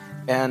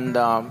And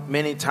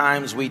many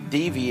times we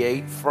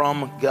deviate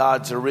from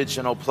God's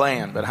original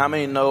plan. But how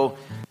many know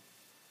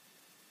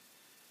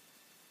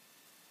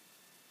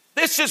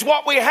this is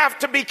what we have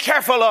to be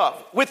careful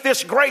of with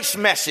this grace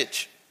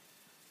message?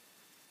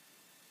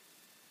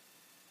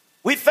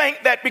 We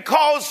think that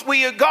because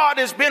God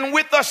has been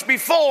with us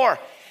before,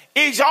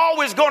 He's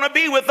always going to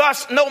be with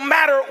us no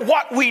matter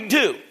what we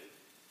do.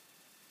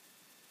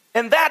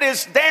 And that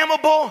is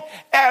damnable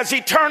as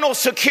eternal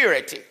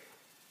security.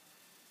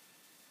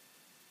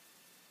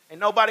 Ain't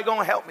nobody going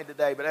to help me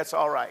today, but that's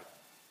all right.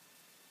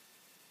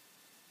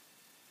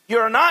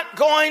 You're not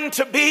going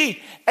to be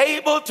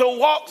able to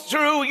walk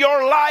through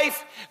your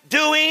life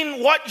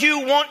doing what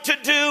you want to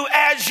do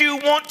as you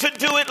want to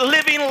do it,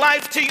 living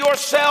life to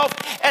yourself,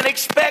 and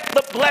expect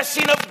the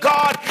blessing of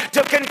God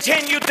to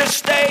continue to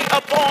stay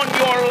upon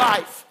your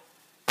life.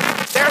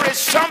 There is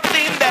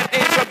something that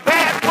is a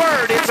bad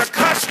word, it's a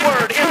cuss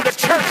word in the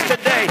church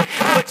today.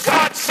 But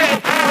God said,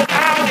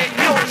 without it,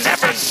 you'll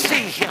never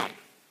see Him.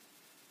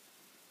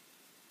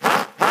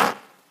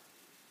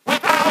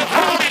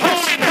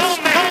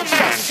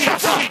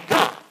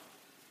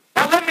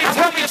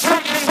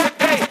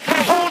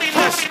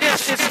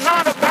 It's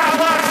not about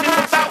us,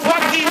 it's about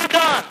what He's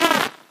done.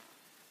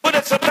 But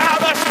it's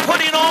about us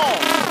putting on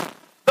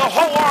the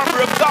whole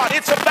armor of God.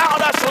 It's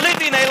about us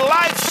living a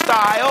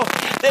lifestyle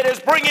that is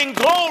bringing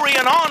glory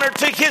and honor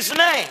to His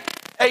name.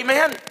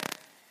 Amen.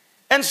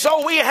 And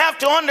so we have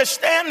to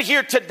understand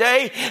here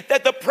today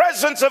that the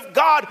presence of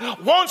God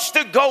wants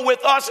to go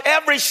with us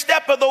every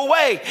step of the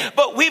way.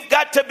 But we've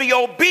got to be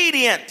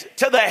obedient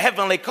to the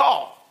heavenly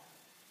call.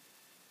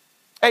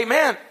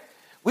 Amen.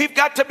 We've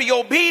got to be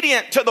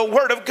obedient to the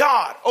word of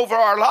God over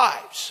our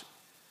lives.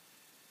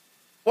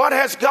 What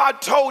has God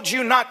told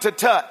you not to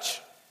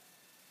touch?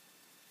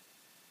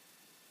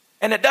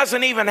 And it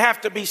doesn't even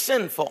have to be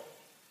sinful.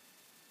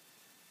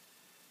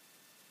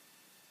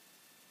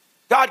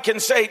 God can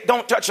say,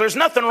 don't touch. There's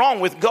nothing wrong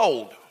with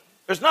gold.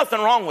 There's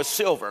nothing wrong with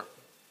silver.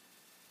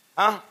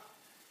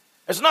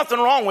 There's nothing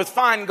wrong with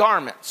fine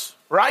garments,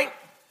 right?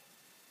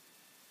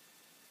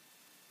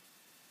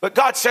 But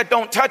God said,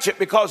 don't touch it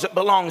because it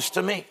belongs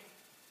to me.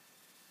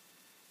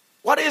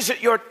 What is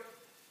it you're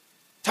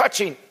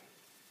touching?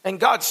 And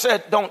God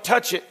said, don't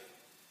touch it,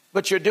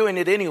 but you're doing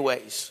it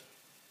anyways.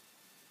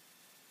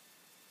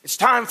 It's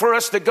time for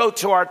us to go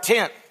to our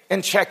tent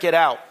and check it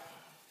out.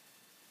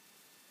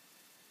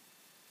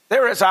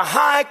 There is a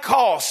high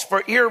cost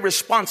for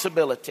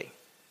irresponsibility.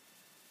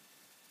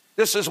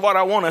 This is what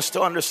I want us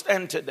to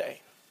understand today.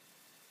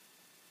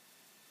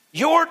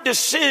 Your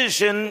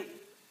decision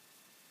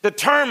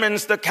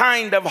determines the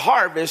kind of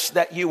harvest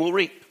that you will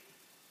reap.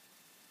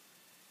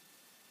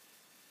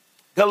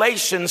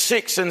 Galatians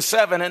 6 and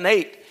 7 and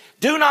 8.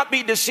 Do not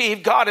be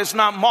deceived. God is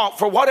not mocked.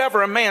 For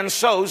whatever a man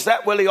sows,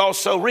 that will he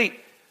also reap.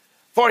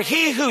 For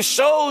he who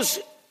sows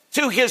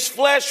to his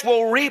flesh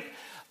will reap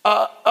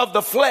of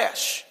the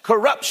flesh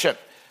corruption.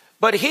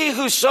 But he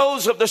who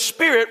sows of the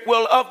Spirit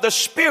will of the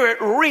Spirit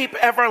reap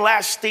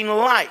everlasting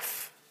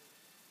life.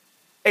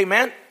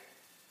 Amen.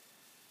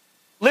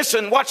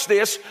 Listen, watch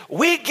this.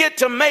 We get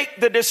to make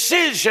the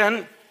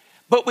decision,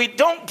 but we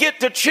don't get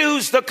to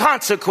choose the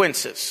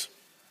consequences.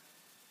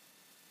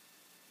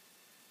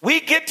 We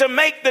get to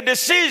make the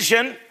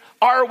decision.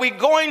 Are we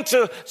going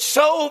to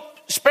sow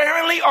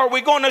sparingly? Are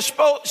we going to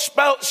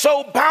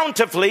sow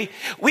bountifully?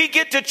 We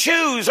get to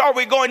choose. Are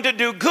we going to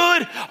do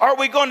good? Are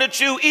we going to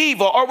do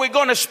evil? Are we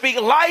going to speak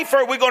life? Or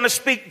are we going to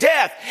speak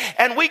death?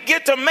 And we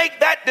get to make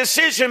that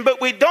decision,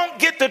 but we don't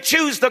get to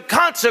choose the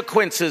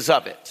consequences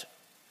of it.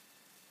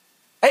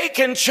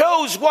 Achan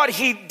chose what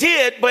he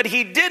did, but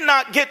he did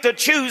not get to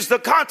choose the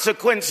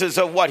consequences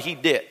of what he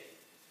did.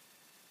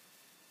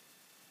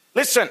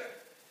 Listen.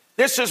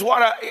 This is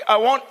what I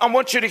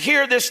want you to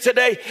hear this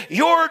today.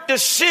 Your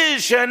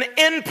decision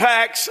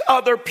impacts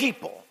other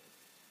people.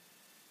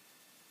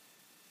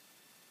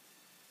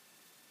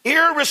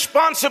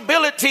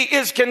 Irresponsibility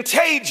is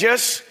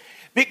contagious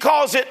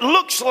because it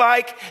looks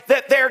like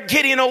that they're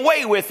getting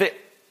away with it.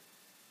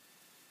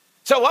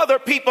 So other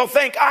people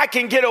think I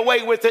can get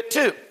away with it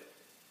too.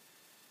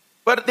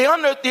 But the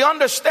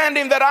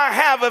understanding that I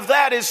have of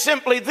that is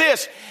simply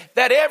this,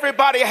 that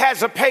everybody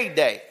has a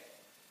payday.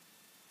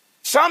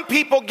 Some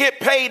people get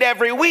paid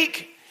every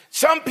week.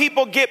 Some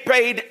people get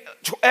paid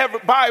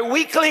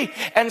bi-weekly.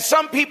 And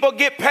some people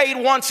get paid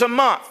once a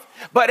month.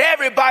 But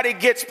everybody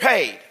gets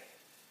paid.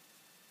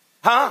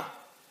 And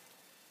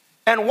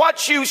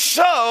what you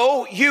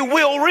sow, you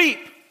will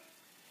reap.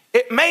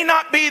 It may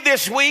not be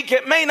this week.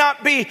 It may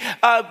not be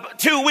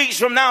 2 weeks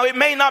from now. It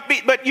may not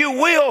be, but you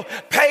will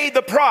pay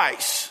the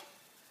price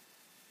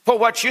for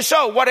what you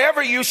sow.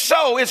 Whatever you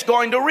sow is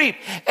going to reap.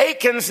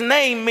 Achan's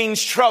name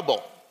means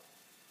trouble.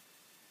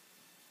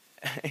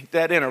 Ain't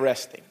that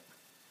interesting?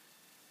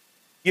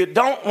 You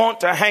don't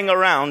want to hang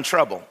around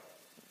trouble.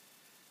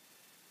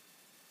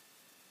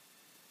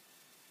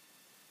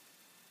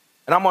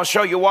 And I'm going to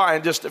show you why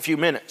in just a few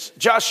minutes.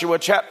 Joshua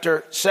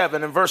chapter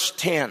 7 and verse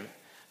 10.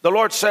 The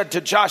Lord said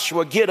to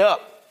Joshua, get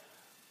up.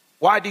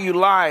 Why do you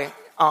lie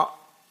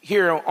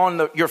here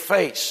on your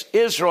face.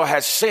 Israel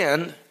has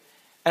sinned,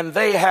 and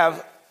they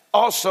have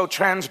also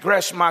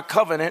transgressed my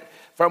covenant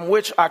from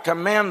which I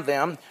command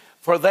them,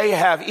 for they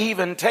have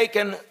even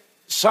taken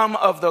some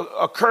of the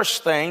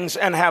accursed things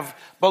and have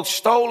both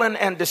stolen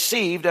and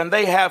deceived, and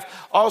they have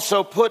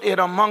also put it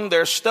among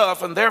their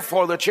stuff, and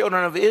therefore the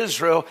children of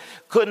Israel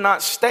could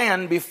not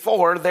stand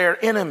before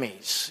their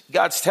enemies.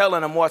 God's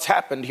telling them what's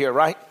happened here,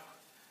 right?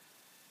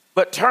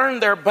 But turn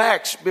their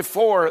backs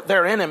before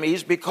their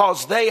enemies,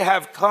 because they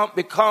have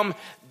become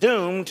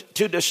doomed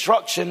to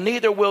destruction.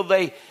 Neither will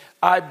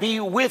I be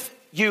with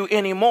you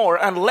anymore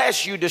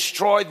unless you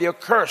destroy the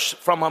accursed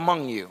from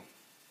among you.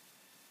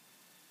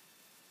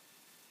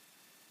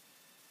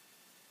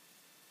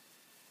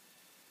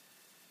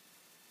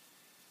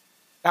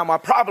 Now, my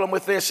problem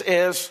with this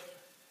is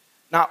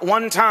not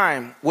one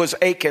time was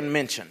Achan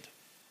mentioned.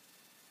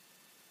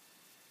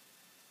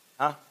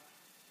 Huh?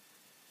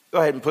 Go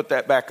ahead and put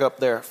that back up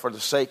there for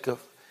the sake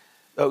of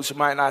those who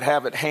might not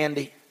have it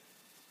handy.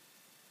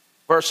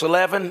 Verse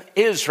 11,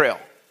 Israel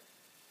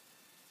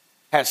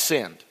has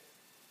sinned.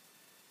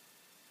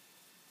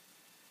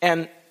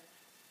 And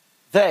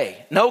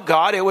they, no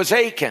God, it was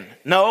Achan.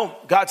 No,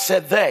 God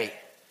said they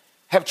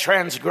have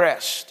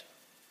transgressed.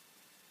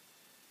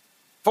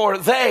 For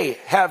they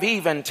have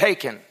even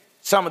taken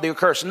some of the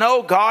accursed.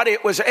 No, God,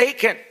 it was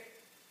Achan.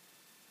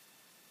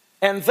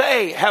 And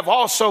they have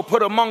also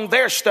put among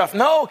their stuff.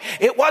 No,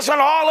 it wasn't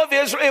all of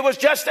Israel. It was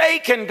just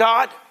Achan,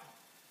 God.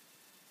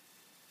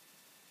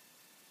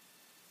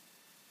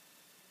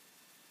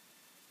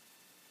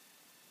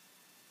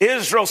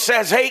 Israel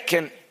says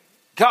Achan.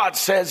 God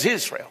says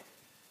Israel.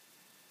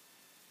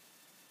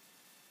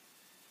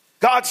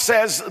 God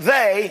says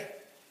they.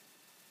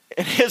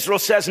 And Israel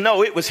says,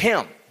 no, it was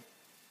him.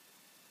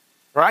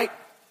 Right?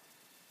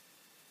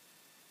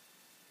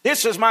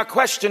 This is my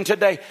question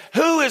today.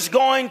 Who is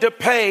going to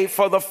pay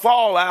for the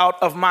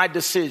fallout of my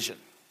decision?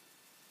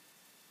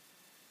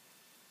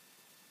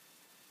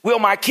 Will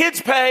my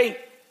kids pay?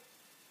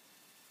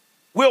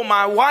 Will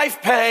my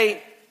wife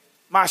pay?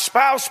 My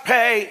spouse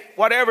pay?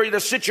 Whatever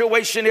the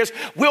situation is.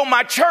 Will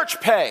my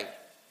church pay?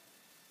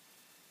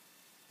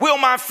 Will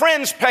my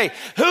friends pay?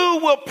 Who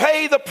will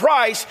pay the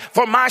price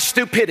for my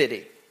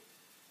stupidity?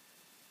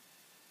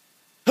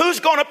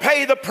 Who's going to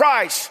pay the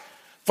price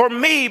for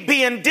me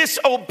being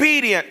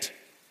disobedient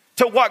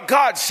to what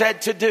God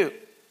said to do?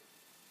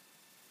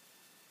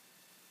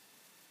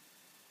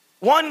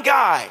 One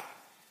guy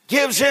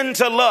gives in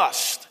to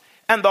lust,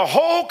 and the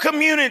whole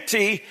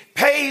community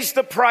pays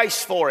the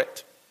price for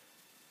it.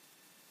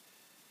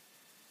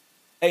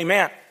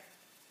 Amen.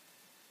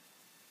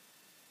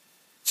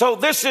 So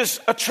this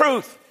is a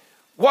truth.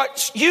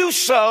 What you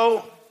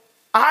sow,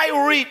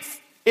 I reap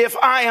if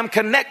I am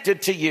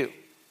connected to you.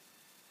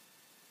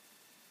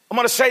 I'm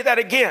going to say that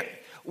again.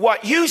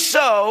 What you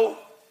sow,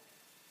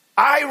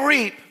 I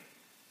reap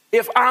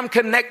if I'm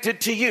connected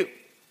to you.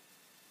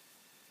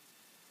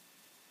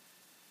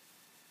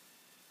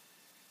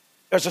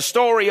 There's a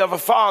story of a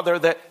father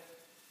that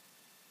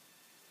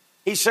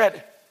he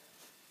said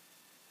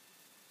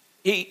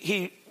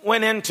he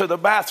went into the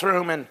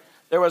bathroom and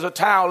there was a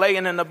towel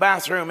laying in the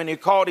bathroom, and he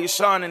called his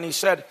son and he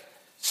said,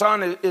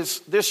 "Son, is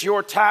this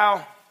your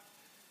towel?"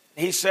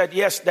 He said,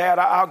 "Yes, Dad,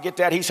 I'll get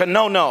that." He said,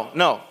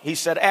 No. He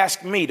said,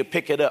 "Ask me to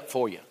pick it up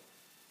for you."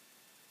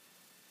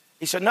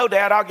 He said, "No,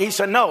 Dad." He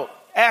said, "No,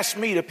 ask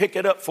me to pick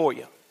it up for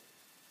you."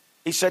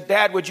 He said,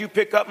 "Dad, would you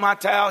pick up my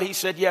towel?" He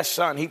said, "Yes,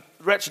 son." He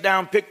reached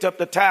down, picked up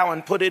the towel,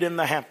 and put it in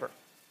the hamper.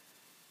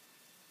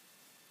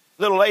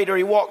 A little later,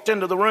 he walked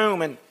into the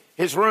room, and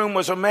his room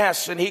was a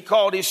mess, and he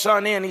called his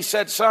son in. He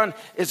said, "Son,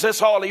 is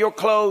this all of your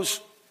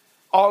clothes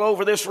all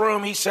over this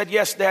room?" He said,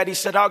 "Yes, Dad." He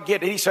said, "I'll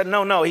get it." He said,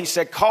 No. He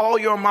said, "Call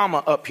your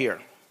mama up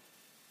here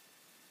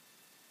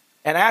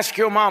and ask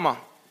your mama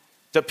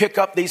to pick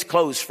up these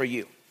clothes for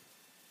you."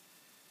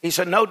 He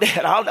said, "No,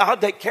 Dad, I'll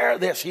take care of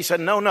this." He said,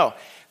 No.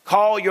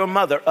 Call your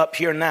mother up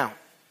here now.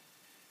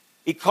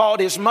 He called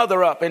his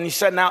mother up and he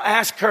said, "Now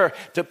ask her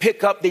to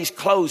pick up these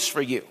clothes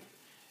for you."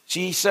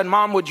 She said,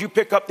 "Mom, would you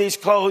pick up these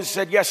clothes?" He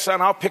said, "Yes,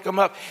 son, I'll pick them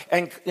up."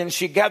 And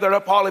she gathered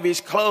up all of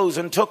his clothes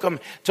and took them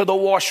to the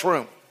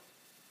washroom.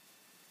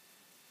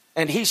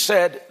 And he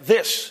said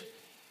this.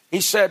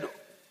 He said,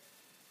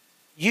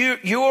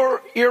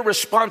 your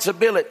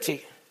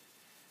irresponsibility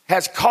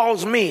has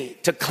caused me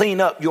to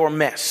clean up your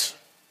mess.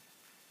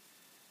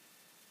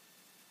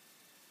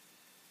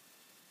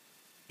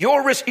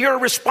 Your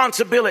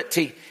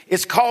irresponsibility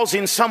is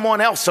causing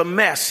someone else a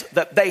mess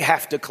that they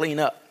have to clean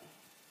up.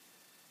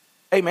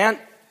 Amen.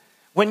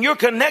 When you're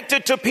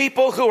connected to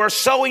people who are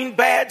sowing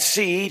bad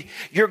seed,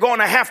 you're going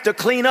to have to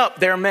clean up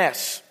their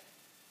mess.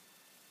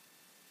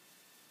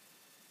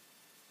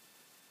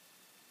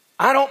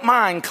 I don't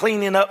mind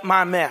cleaning up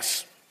my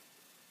mess.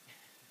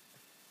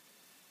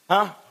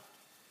 Huh?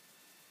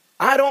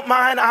 I don't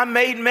mind. I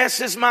made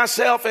messes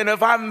myself, and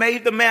if I've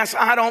made the mess,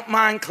 I don't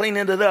mind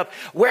cleaning it up.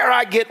 Where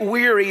I get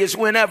weary is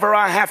whenever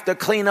I have to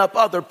clean up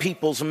other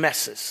people's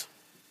messes.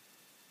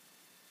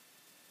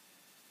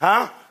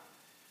 Huh?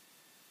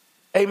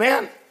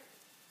 Amen?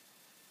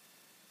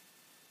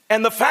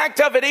 And the fact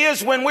of it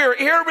is, when we're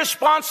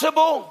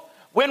irresponsible,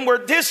 when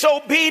we're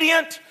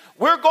disobedient,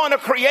 we're going to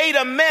create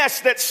a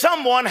mess that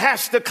someone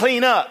has to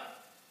clean up.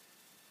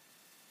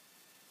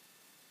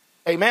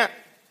 Amen.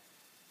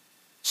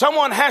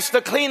 Someone has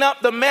to clean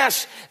up the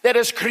mess that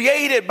is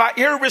created by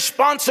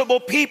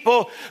irresponsible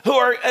people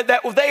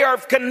that they are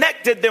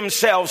connected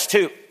themselves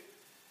to.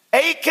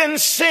 Achan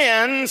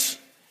sins,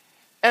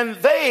 and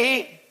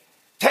they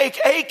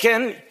take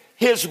Achan,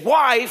 his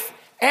wife,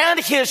 and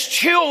his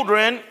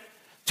children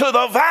to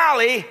the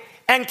valley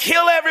and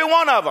kill every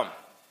one of them.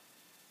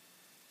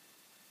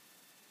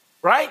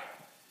 Right?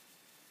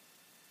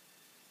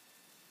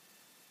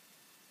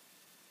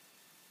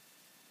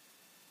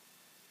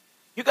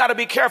 You got to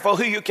be careful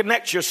who you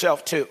connect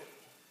yourself to,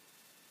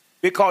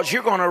 because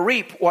you're going to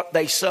reap what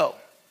they sow.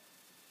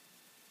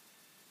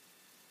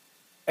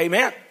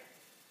 Amen.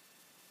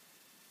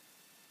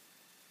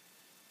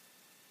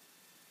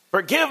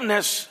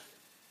 Forgiveness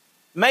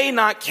may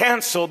not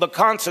cancel the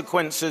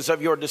consequences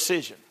of your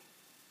decision.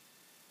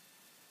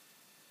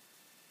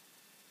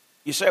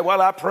 You say,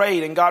 well, I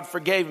prayed and God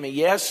forgave me.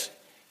 Yes,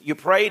 you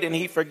prayed and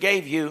he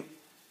forgave you,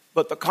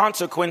 but the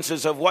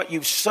consequences of what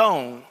you've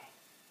sown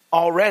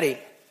already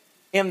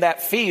in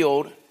that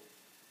field,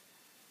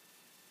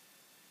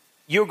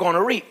 you're going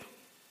to reap.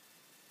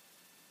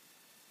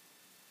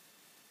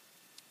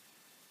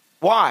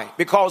 Why?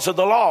 Because of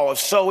the law of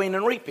sowing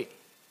and reaping.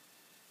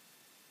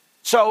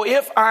 So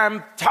if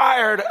I'm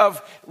tired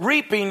of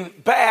reaping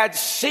bad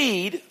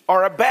seed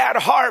or a bad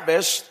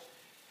harvest,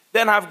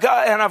 then I've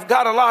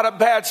got a lot of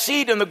bad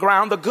seed in the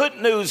ground. The good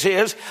news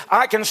is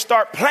I can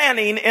start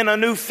planting in a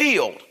new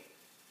field.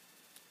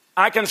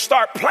 I can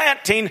start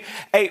planting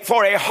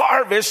for a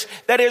harvest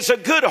that is a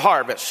good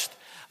harvest.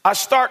 I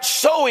start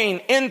sowing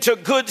into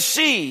good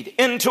seed,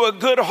 into a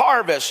good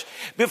harvest.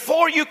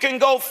 Before you can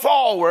go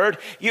forward,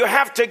 you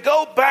have to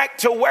go back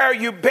to where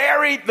you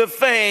buried the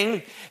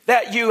thing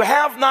that you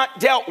have not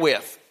dealt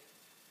with.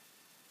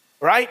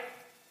 Right?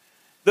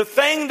 The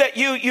thing that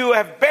you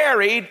have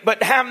buried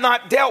but have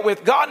not dealt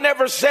with. God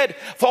never said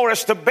for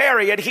us to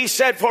bury it. He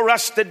said for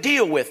us to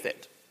deal with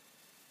it.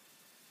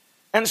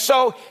 And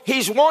so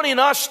he's wanting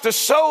us to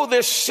sow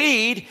this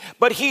seed,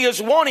 but he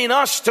is wanting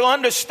us to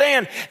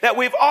understand that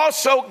we've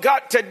also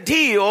got to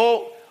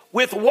deal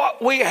with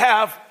what we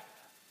have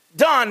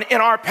done in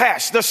our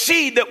past, the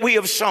seed that we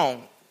have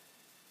sown.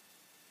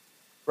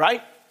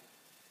 Right?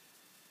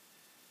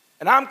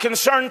 And I'm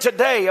concerned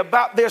today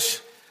about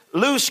this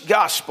loose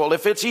gospel,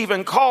 if it's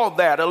even called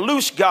that, a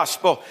loose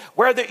gospel,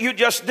 where that you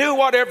just do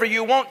whatever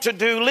you want to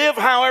do, live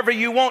however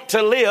you want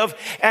to live,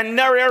 and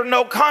there are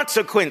no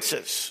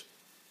consequences.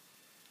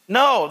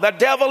 No, the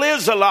devil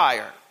is a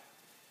liar.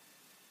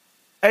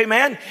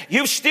 Amen.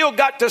 You've still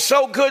got to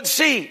sow good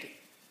seed.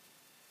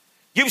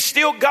 You've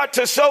still got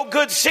to sow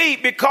good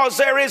seed, because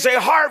there is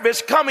a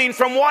harvest coming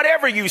from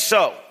whatever you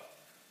sow.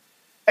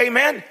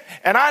 Amen.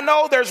 And I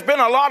know there's been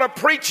a lot of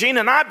preaching,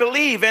 and I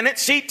believe in it,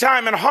 seed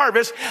time and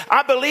harvest.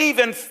 I believe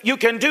in you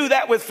can do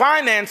that with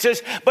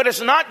finances, but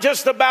it's not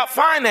just about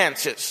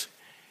finances.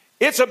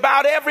 It's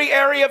about every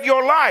area of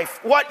your life.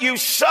 What you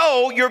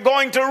sow, you're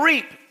going to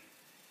reap.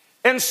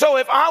 And so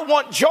if I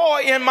want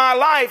joy in my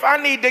life, I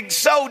need to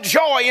sow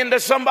joy into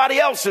somebody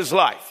else's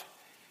life.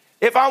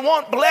 If I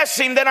want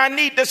blessing, then I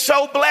need to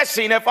sow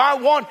blessing. If I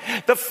want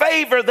the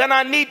favor, then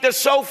I need to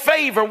sow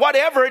favor.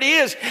 Whatever it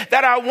is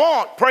that I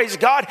want, praise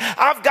God,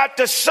 I've got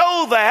to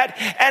sow that.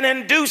 And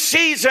in due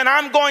season,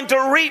 I'm going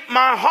to reap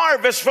my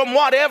harvest from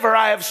whatever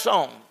I have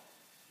sown.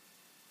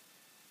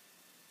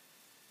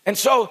 And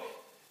so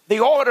the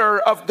order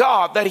of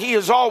God that he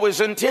has always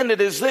intended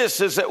is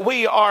this, is that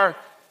we are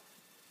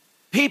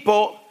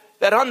people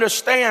that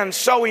understand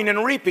sowing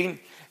and reaping.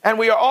 And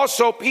we are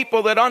also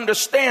people that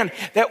understand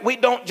that we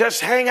don't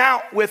just hang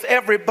out with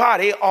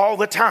everybody all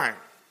the time.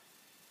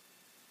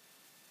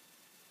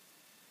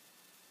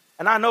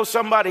 And I know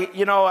somebody,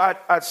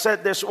 I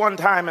said this one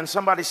time, and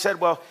somebody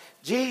said, well,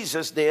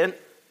 Jesus did.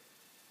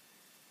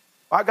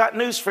 Well, I got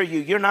news for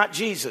you. You're not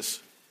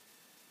Jesus.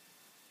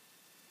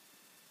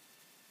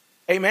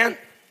 Amen.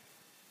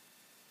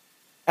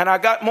 And I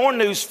got more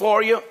news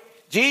for you.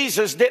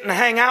 Jesus didn't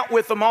hang out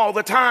with them all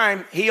the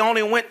time. He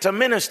only went to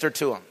minister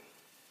to them.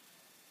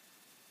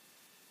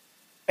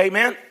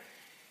 Amen.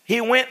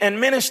 He went and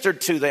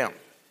ministered to them.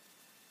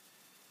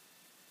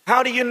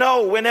 How do you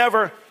know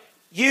whenever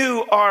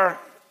you are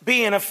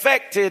being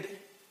affected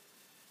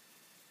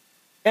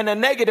in a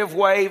negative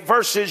way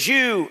versus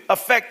you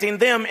affecting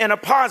them in a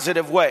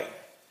positive way?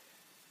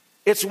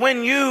 It's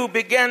when you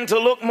begin to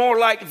look more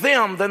like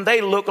them than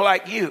they look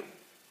like you.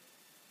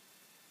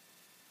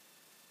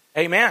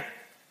 Amen.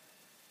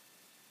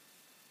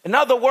 In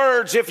other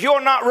words, if you're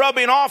not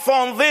rubbing off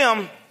on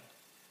them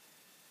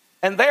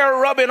and they're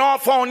rubbing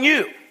off on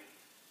you,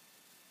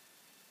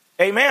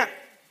 amen.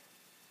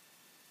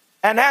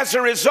 And as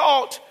a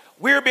result,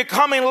 we're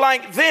becoming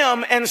like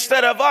them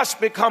instead of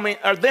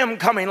them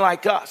coming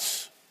like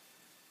us.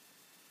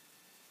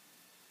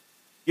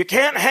 You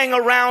can't hang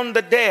around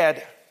the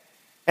dead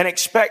and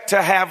expect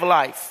to have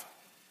life.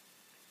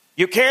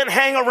 You can't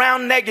hang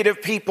around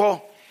negative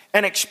people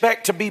and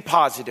expect to be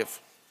positive.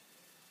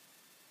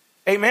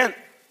 Amen.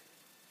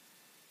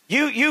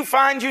 You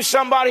find you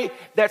somebody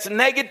that's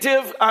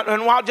negative,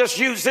 and I'll just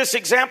use this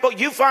example.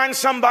 You find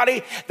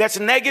somebody that's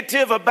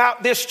negative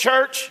about this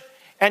church,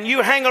 and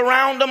you hang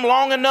around them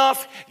long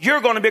enough,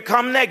 you're going to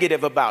become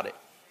negative about it.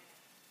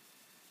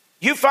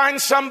 You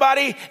find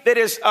somebody that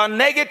is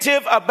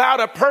negative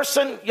about a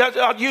person.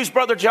 I'll use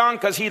Brother John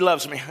because he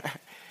loves me.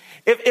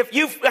 If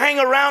you hang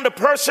around a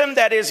person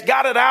that has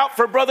got it out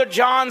for Brother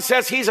John,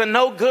 says he's a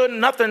no good,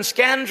 nothing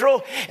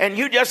scoundrel, and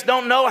you just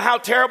don't know how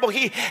terrible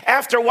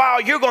after a while,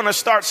 you're going to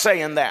start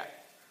saying that.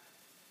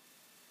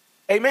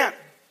 Amen.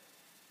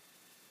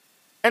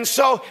 And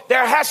so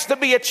there has to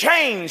be a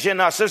change in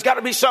us. There's got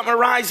to be something to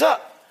rise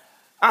up.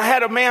 I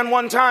had a man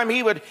one time,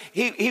 he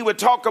would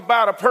talk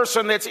about a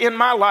person that's in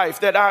my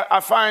life that I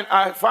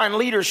find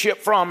leadership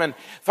from and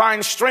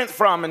find strength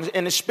from, and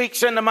it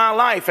speaks into my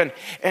life.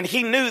 And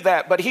he knew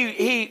that, but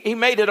he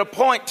made it a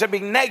point to be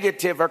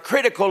negative or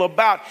critical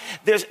about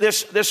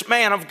this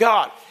man of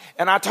God.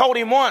 And I told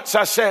him once,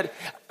 I said,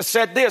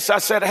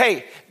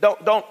 hey,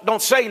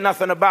 don't say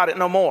nothing about it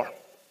no more.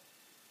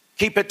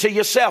 Keep it to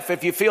yourself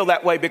if you feel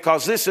that way,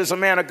 because this is a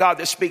man of God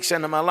that speaks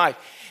into my life.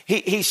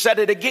 He said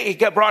it again.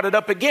 He brought it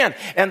up again.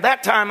 And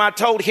that time I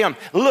told him,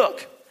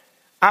 look,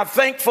 I'm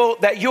thankful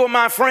that you're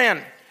my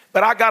friend,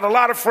 but I got a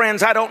lot of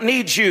friends. I don't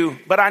need you,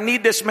 but I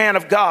need this man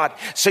of God.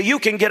 So you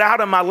can get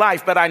out of my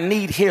life, but I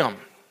need him.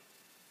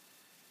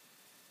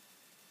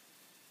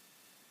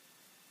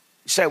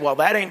 You say, well,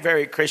 that ain't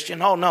very Christian.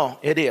 Oh, no,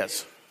 it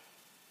is.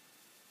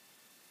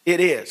 It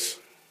is.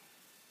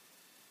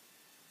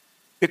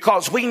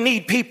 Because we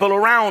need people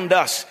around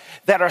us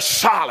that are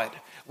solid.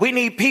 We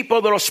need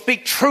people that will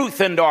speak truth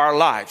into our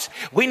lives.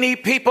 We need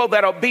people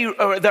that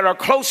are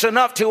close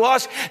enough to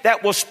us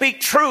that will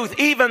speak truth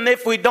even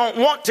if we don't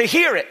want to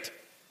hear it.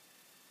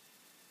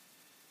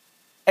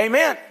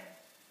 Amen.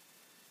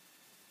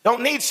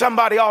 Don't need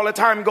somebody all the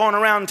time going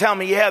around and telling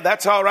me, yeah,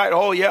 that's all right.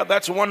 Oh, yeah,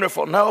 that's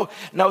wonderful. No,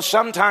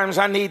 sometimes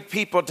I need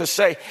people to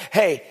say,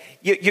 hey,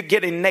 you're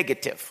getting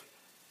negative.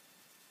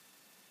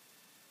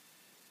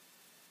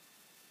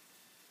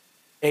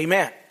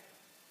 Amen.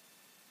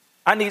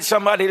 I need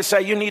somebody to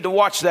say, you need to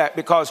watch that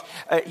because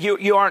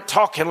you aren't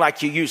talking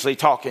like you usually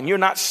talking. You're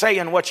not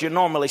saying what you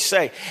normally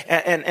say.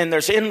 And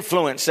there's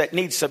influence that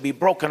needs to be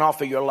broken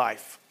off of your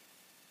life.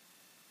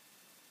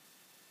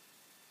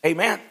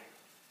 Amen.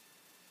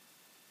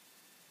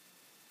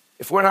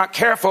 If we're not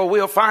careful,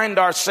 we'll find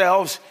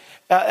ourselves,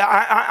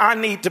 I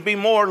need to be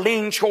more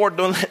lean toward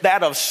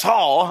that of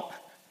Saul,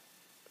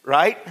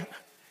 right?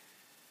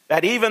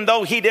 That even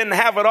though he didn't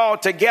have it all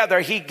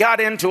together, he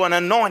got into an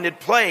anointed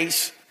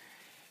place.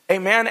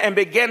 Amen. And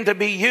begin to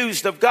be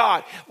used of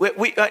God.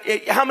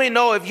 How many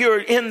know if you're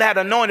in that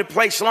anointed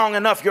place long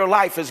enough, your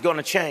life is going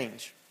to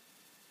change?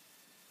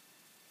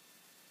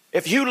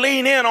 If you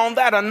lean in on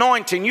that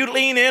anointing, you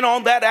lean in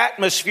on that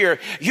atmosphere,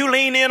 you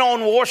lean in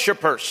on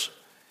worshipers.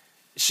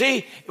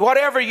 See,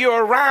 whatever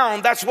you're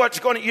around, that's what's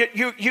going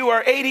to, you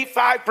are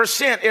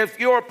 85% if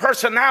your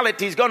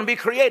personality is going to be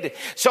created.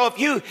 So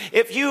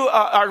if you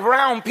are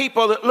around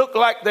people that look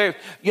like they're,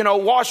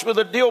 washed with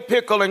a dill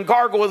pickle and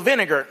gargle with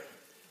vinegar,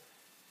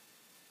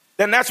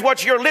 then that's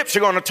what your lips are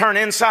going to turn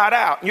inside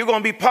out. You're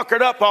going to be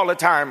puckered up all the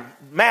time,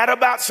 mad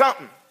about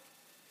something,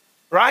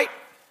 right?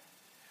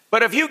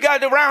 But if you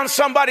got around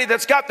somebody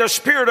that's got the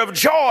spirit of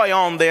joy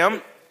on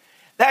them,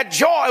 that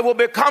joy will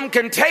become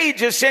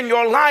contagious in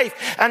your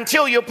life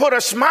until you put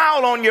a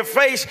smile on your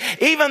face,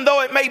 even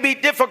though it may be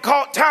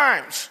difficult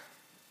times.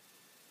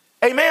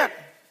 Amen.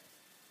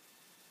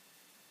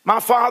 My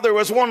father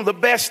was one of the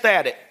best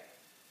at it.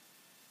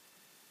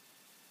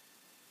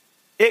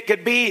 It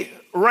could be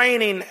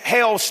raining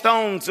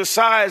hailstones the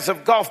size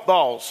of golf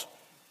balls.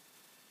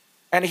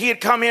 And he'd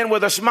come in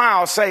with a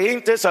smile, say,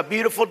 ain't this a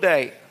beautiful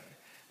day?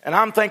 And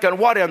I'm thinking,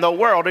 what in the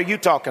world are you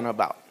talking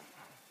about?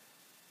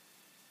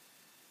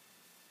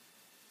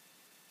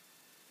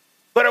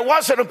 But it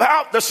wasn't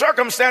about the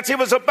circumstance. It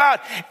was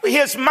about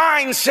his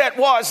mindset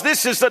was,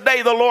 this is the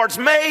day the Lord's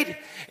made.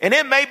 And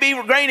it may be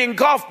raining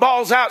golf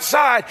balls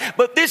outside,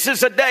 but this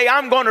is a day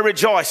I'm going to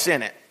rejoice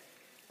in it.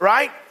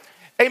 Right?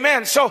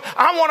 Amen. So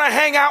I want to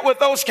hang out with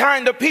those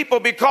kind of people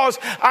because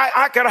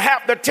I could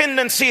have the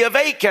tendency of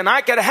Achan.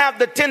 I could have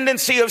the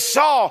tendency of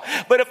Saul.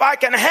 But if I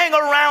can hang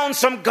around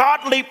some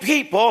godly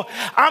people,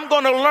 I'm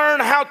going to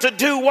learn how to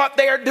do what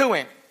they're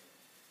doing.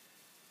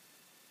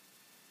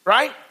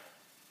 Right?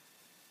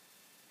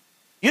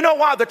 You know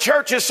why the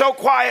church is so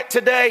quiet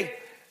today?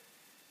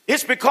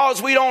 It's because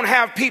we don't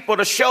have people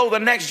to show the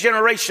next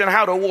generation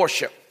how to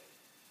worship.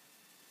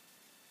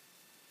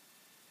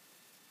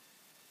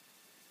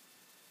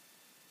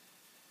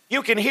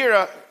 You can hear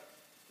a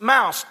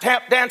mouse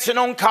tap dancing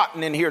on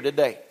cotton in here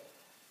today.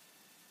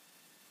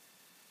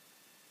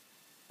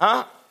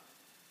 Huh?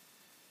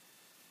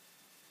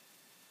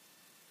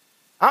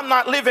 I'm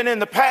not living in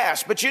the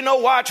past, but you know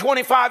why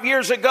 25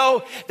 years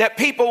ago that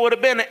people would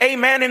have been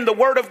amen in the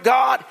word of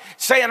God,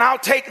 saying, I'll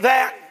take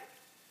that.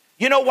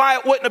 You know why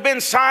it wouldn't have been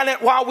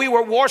silent while we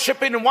were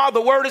worshiping and while the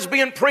word is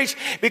being preached?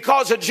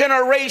 Because a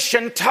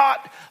generation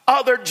taught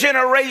other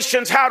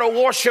generations how to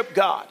worship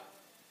God.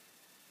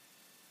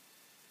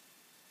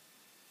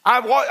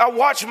 I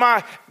watched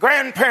my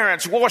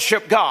grandparents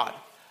worship God.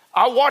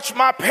 I watched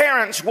my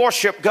parents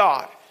worship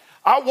God.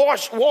 I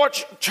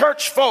watch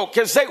church folk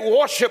as they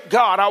worship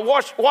God. I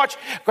watch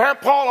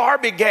Grandpa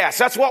Arbogast.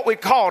 That's what we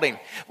called him.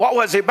 What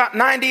was he, about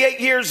 98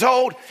 years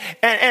old?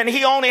 And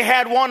he only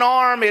had one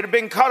arm. It had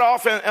been cut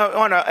off in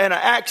an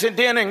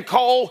accident in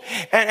coal.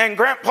 And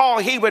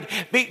Grandpa, they would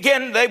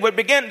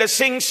begin to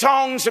sing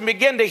songs and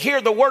begin to hear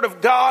the word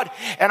of God.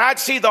 And I'd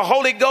see the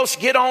Holy Ghost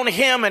get on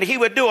him, and he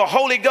would do a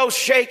Holy Ghost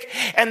shake.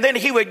 And then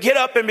he would get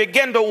up and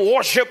begin to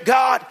worship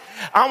God.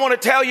 I want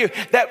to tell you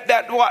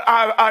that what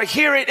I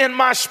hear it in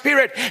my spirit,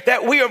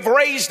 that we have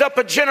raised up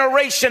a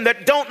generation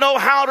that don't know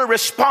how to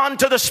respond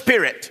to the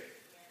Spirit.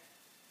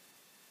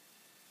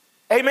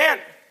 Amen.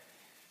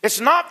 It's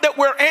not that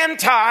we're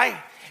anti.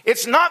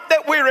 It's not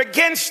that we're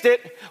against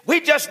it.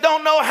 We just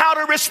don't know how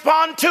to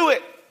respond to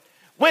it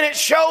when it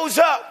shows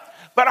up.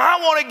 But I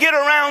want to get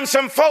around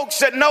some folks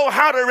that know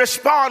how to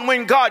respond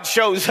when God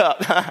shows up.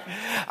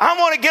 I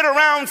want to get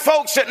around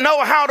folks that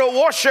know how to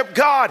worship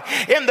God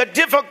in the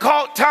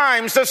difficult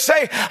times, to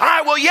say,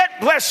 I will yet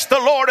bless the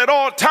Lord at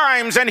all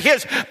times, and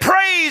his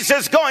praise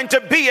is going to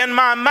be in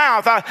my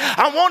mouth.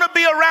 I want to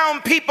be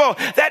around people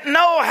that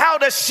know how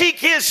to seek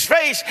his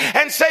face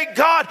and say,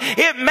 God,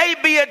 it may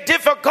be a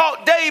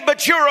difficult day,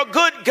 but you're a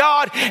good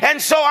God,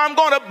 and so I'm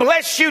going to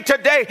bless you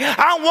today.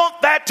 I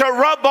want that to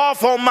rub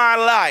off on my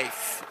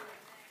life.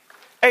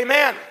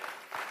 Amen.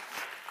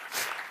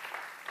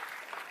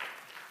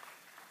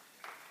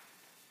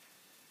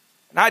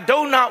 And I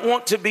do not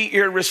want to be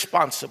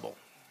irresponsible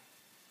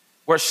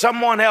where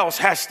someone else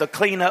has to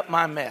clean up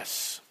my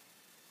mess.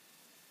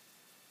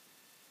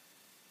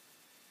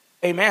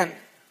 Amen.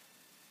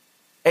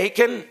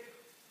 Achan,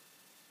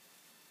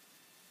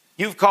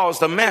 you've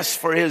caused a mess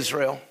for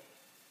Israel,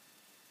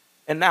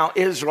 and now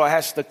Israel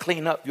has to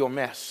clean up your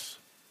mess.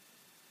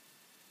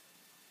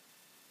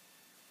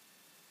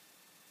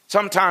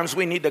 Sometimes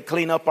we need to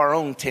clean up our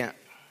own tent.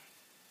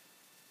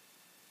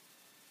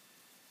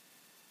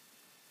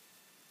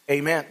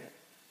 Amen.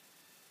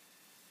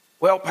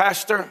 Well,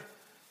 Pastor,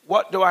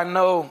 what do I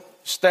know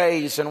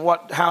stays and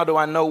how do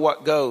I know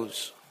what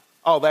goes?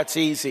 Oh, that's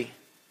easy.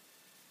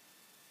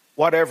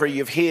 Whatever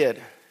you've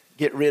hid,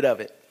 get rid of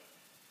it.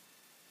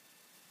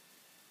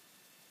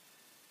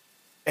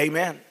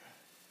 Amen.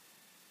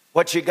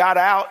 What you got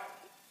out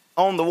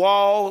on the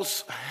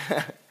walls,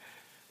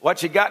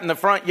 what you got in the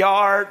front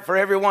yard for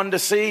everyone to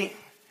see,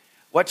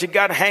 what you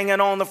got hanging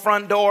on the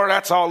front door,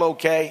 that's all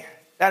okay.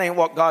 That ain't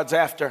what God's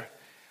after.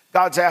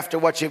 God's after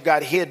what you've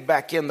got hid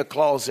back in the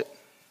closet.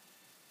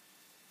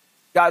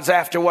 God's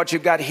after what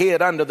you've got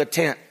hid under the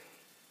tent.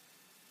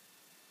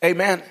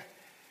 Amen.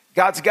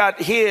 God's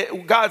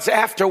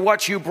after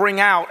what you bring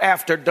out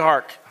after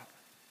dark,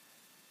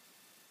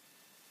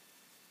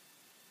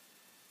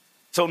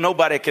 so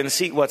nobody can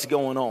see what's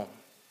going on.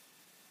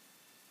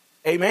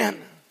 Amen.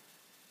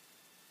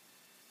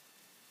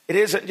 It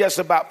isn't just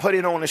about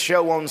putting on a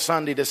show on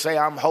Sunday to say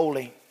I'm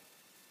holy,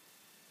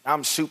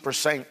 I'm super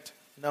saint.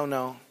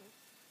 No.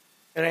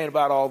 It ain't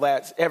about all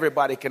that.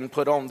 Everybody can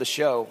put on the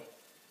show.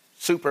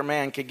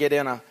 Superman could get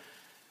in a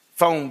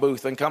phone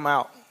booth and come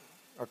out.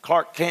 Or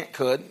Clark Kent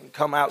could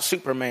come out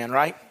Superman,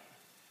 right?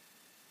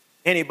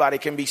 Anybody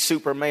can be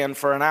Superman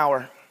for an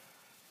hour.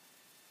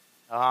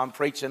 I'm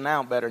preaching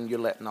now better than you're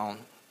letting on.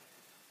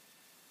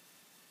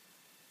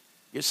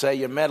 You say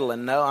you're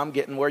meddling. No, I'm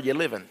getting where you're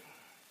living.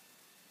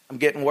 I'm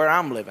getting where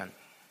I'm living.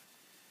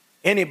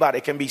 Anybody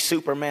can be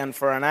Superman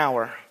for an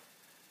hour,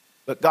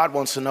 but God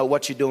wants to know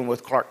what you're doing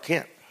with Clark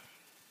Kent.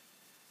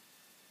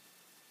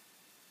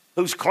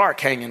 Who's Clark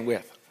hanging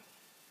with?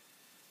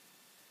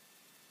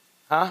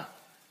 Huh?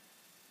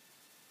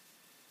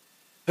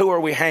 Who are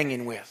we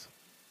hanging with?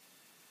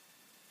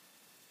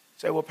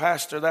 Say, well,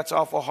 Pastor, that's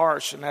awful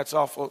harsh and that's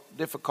awful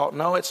difficult.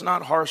 No, it's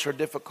not harsh or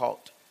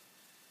difficult.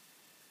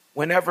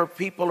 Whenever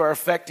people are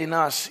affecting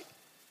us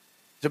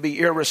to be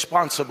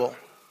irresponsible,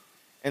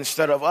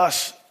 instead of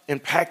us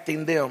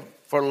impacting them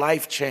for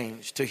life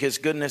change to his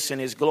goodness and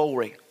his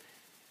glory,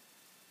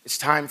 it's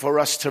time for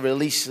us to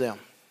release them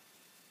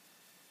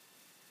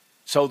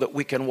so that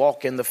we can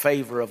walk in the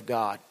favor of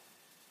God,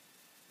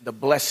 the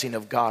blessing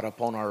of God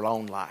upon our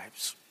own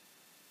lives.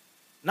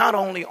 Not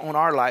only on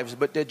our lives,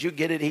 but did you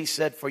get it? He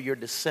said for your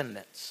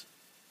descendants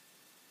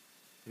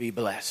to be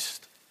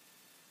blessed.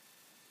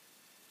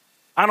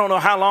 I don't know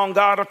how long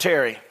God will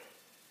tarry.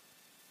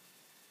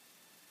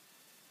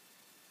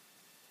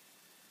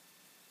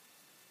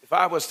 If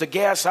I was to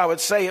guess, I would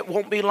say it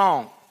won't be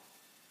long.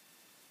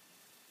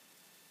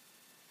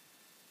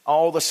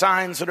 All the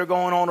signs that are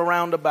going on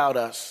around about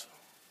us.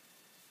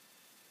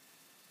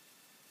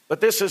 But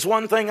this is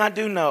one thing I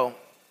do know,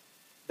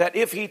 that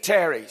if he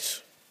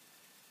tarries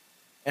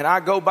and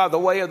I go by the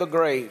way of the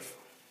grave,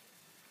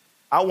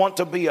 I want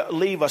to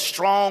leave a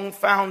strong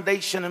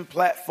foundation and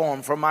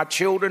platform for my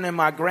children and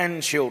my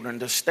grandchildren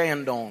to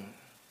stand on.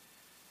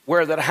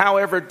 where that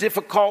however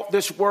difficult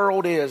this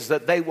world is,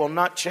 that they will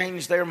not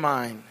change their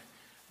mind,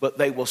 but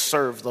they will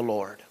serve the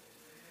Lord.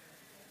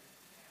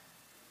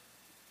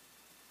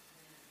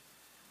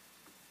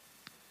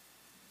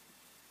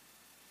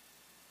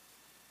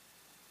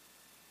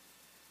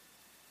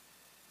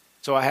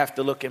 So I have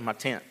to look in my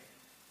tent.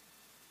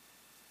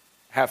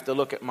 I have to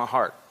look at my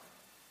heart.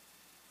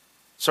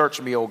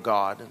 Search me, O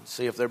God, and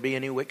see if there be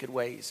any wicked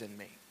ways in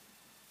me.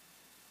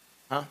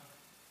 Huh?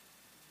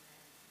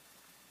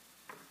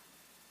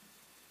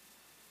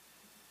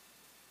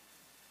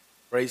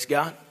 Praise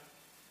God.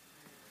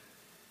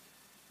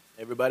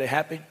 Everybody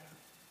happy?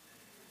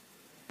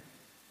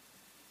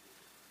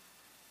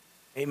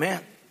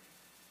 Amen.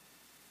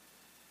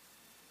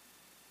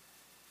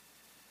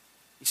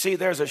 You see,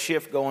 there's a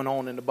shift going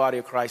on in the body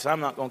of Christ. I'm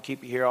not going to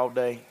keep you here all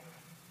day,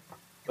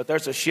 but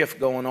there's a shift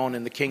going on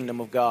in the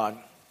kingdom of God.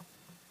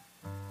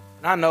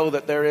 And I know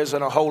that there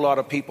isn't a whole lot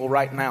of people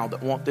right now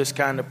that want this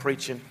kind of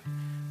preaching,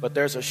 but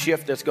there's a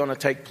shift that's going to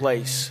take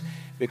place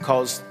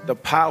because the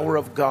power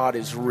of God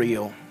is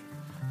real.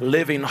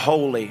 Living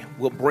holy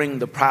will bring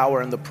the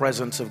power and the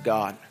presence of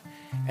God.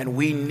 And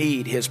we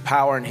need his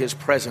power and his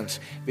presence,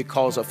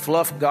 because a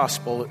fluff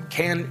gospel,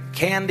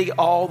 candy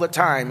all the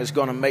time, is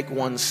going to make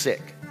one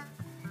sick.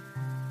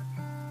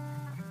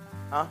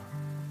 Huh?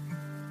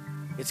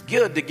 It's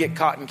good to get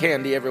cotton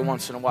candy every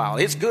once in a while.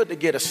 It's good to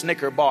get a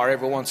Snicker bar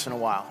every once in a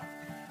while.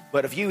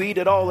 But if you eat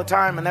it all the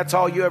time and that's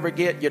all you ever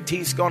get, your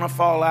teeth's going to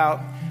fall out,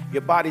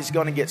 your body's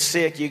going to get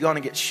sick, you're going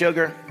to get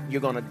sugar,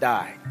 you're going to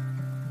die.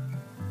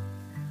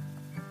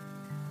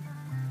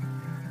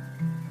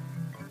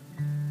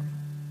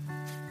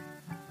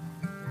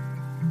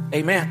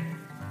 Amen.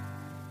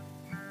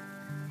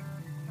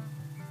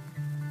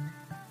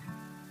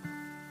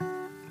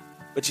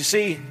 But you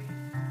see,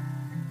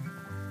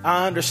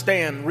 I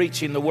understand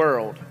reaching the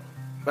world.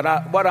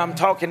 But what I'm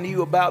talking to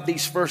you about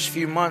these first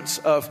few months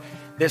of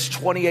this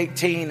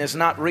 2018 is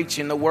not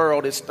reaching the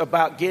world. It's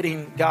about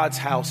getting God's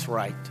house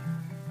right.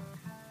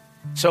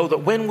 So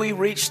that when we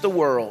reach the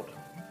world,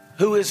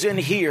 who is in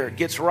here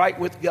gets right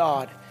with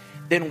God,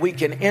 then we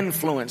can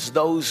influence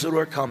those who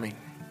are coming.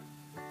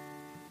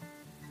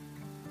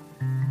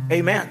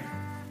 Amen.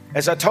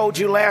 As I told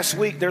you last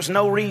week, there's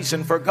no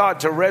reason for God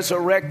to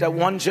resurrect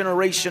one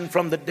generation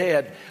from the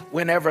dead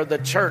whenever the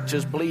church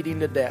is bleeding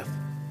to death.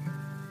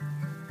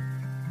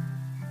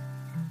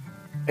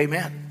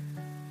 Amen.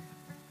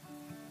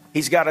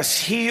 He's got to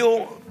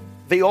heal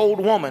the old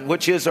woman,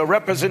 which is a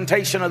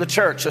representation of the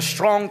church, a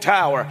strong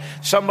tower,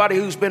 somebody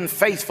who's been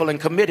faithful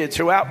and committed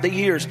throughout the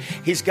years.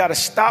 He's got to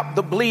stop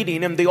the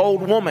bleeding in the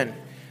old woman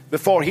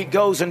before he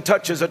goes and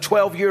touches a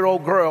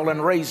 12-year-old girl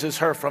and raises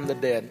her from the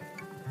dead.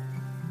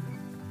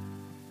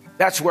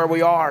 That's where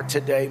we are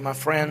today, my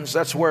friends.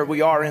 That's where we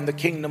are in the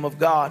kingdom of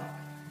God.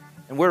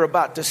 And we're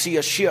about to see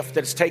a shift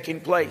that's taking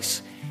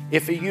place.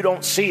 If you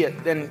don't see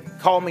it, then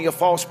call me a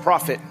false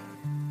prophet.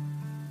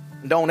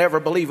 Don't ever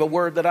believe a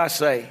word that I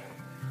say.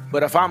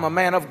 But if I'm a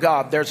man of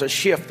God, there's a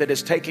shift that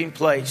is taking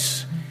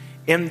place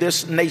in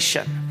this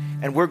nation.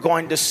 And we're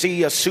going to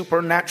see a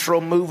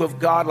supernatural move of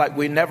God like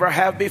we never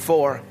have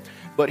before.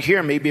 But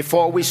hear me,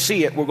 before we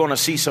see it, we're going to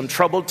see some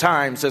troubled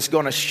times that's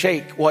going to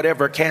shake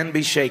whatever can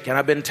be shaken.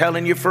 I've been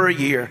telling you for a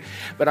year,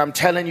 but I'm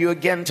telling you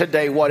again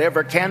today,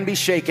 whatever can be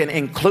shaken,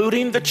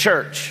 including the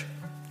church.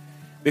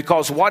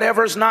 Because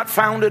whatever's not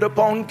founded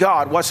upon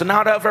God, what's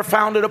not ever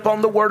founded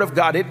upon the Word of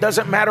God, it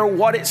doesn't matter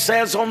what it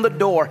says on the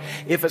door.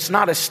 If it's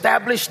not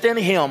established in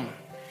Him,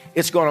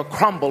 it's going to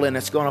crumble and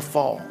it's going to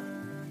fall.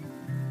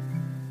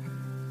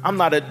 I'm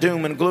not a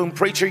doom and gloom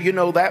preacher, you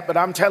know that, but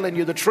I'm telling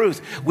you the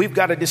truth. We've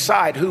got to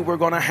decide who we're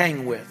going to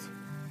hang with.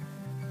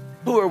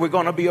 Who are we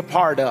going to be a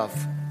part of?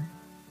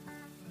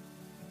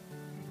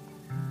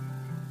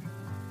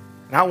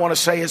 And I want to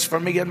say, as for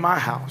me and my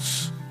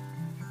house,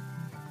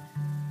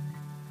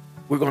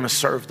 we're going to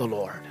serve the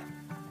Lord.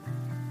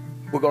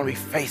 We're going to be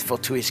faithful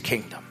to His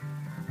kingdom.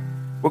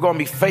 We're going to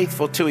be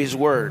faithful to His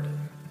word.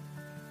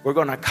 We're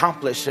going to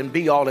accomplish and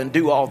be all and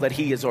do all that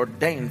He has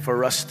ordained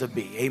for us to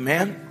be.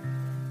 Amen.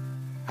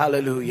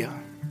 Hallelujah.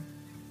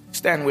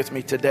 Stand with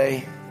me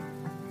today.